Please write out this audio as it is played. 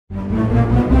Hello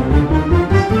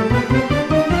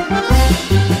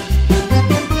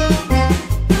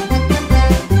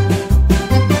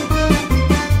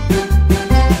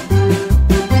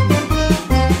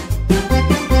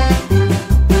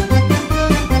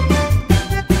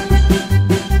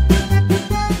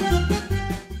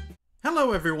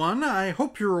everyone, I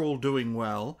hope you're all doing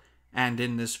well, and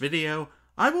in this video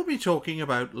I will be talking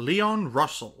about Leon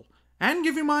Russell and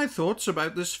give you my thoughts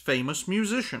about this famous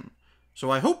musician. So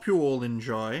I hope you all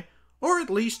enjoy, or at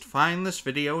least find this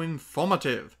video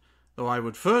informative, though I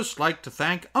would first like to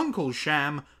thank Uncle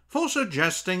Sham for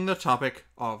suggesting the topic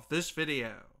of this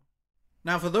video.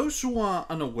 Now for those who are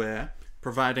unaware,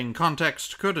 providing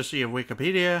context courtesy of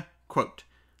Wikipedia, quote,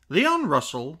 Leon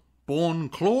Russell, born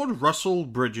Claude Russell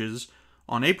Bridges,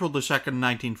 on April 2,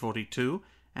 1942,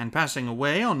 and passing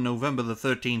away on November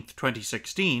 13,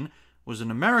 2016, was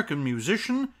an American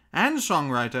musician and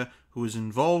songwriter who was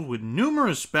involved with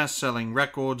numerous best-selling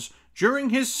records during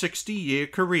his 60-year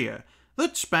career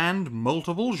that spanned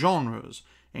multiple genres,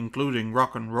 including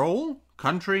rock and roll,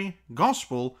 country,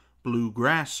 gospel,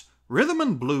 bluegrass, rhythm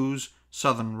and blues,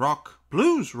 southern rock,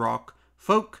 blues rock,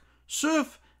 folk,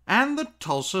 surf, and the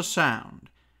Tulsa Sound.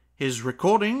 His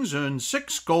recordings earned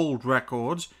 6 gold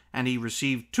records, and he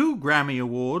received 2 Grammy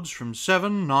Awards from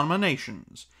 7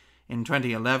 nominations. In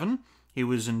 2011, he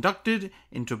was inducted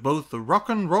into both the Rock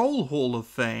and Roll Hall of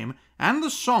Fame and the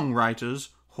Songwriters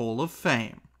Hall of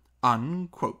Fame.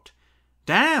 Unquote.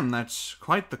 Damn, that's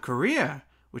quite the career,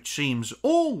 which seems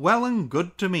all well and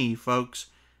good to me, folks.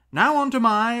 Now on to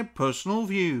my personal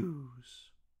views.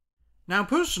 Now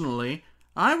personally,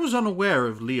 I was unaware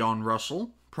of Leon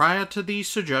Russell prior to the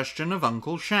suggestion of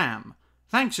Uncle Sham.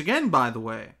 Thanks again, by the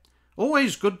way.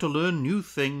 Always good to learn new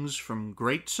things from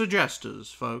great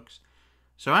suggestors, folks.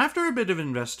 So after a bit of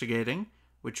investigating,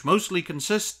 which mostly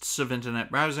consists of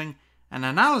internet browsing and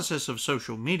analysis of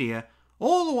social media,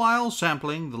 all the while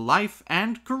sampling the life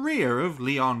and career of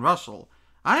Leon Russell,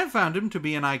 I have found him to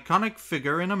be an iconic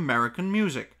figure in American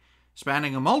music,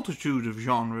 spanning a multitude of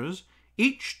genres,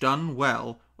 each done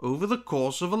well over the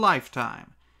course of a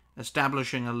lifetime,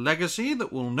 establishing a legacy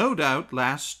that will no doubt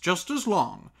last just as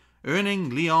long, earning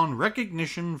Leon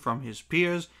recognition from his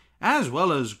peers as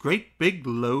well as great big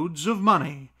loads of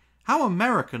money. How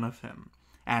American of him,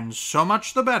 and so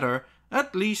much the better,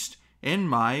 at least in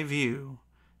my view.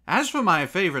 As for my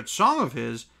favorite song of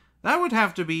his, that would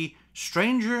have to be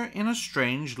Stranger in a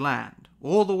Strange Land,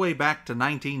 all the way back to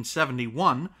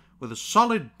 1971, with a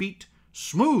solid beat,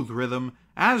 smooth rhythm,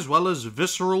 as well as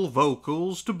visceral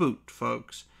vocals to boot,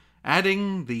 folks,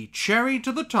 adding the cherry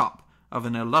to the top of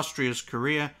an illustrious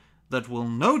career that will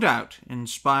no doubt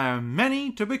inspire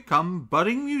many to become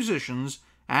budding musicians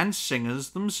and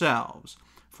singers themselves.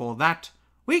 For that,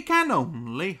 we can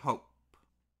only hope.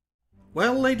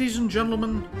 Well, ladies and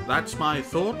gentlemen, that's my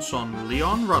thoughts on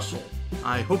Leon Russell.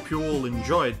 I hope you all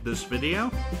enjoyed this video.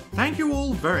 Thank you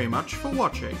all very much for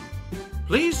watching.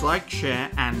 Please like, share,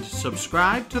 and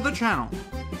subscribe to the channel.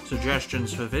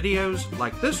 Suggestions for videos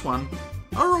like this one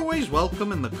are always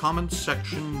welcome in the comments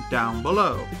section down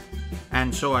below.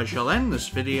 And so I shall end this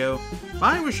video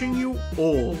by wishing you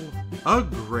all a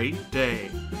great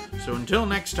day. So until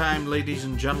next time, ladies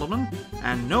and gentlemen,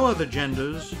 and no other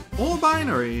genders or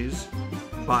binaries,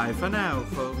 bye for now,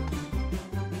 folks.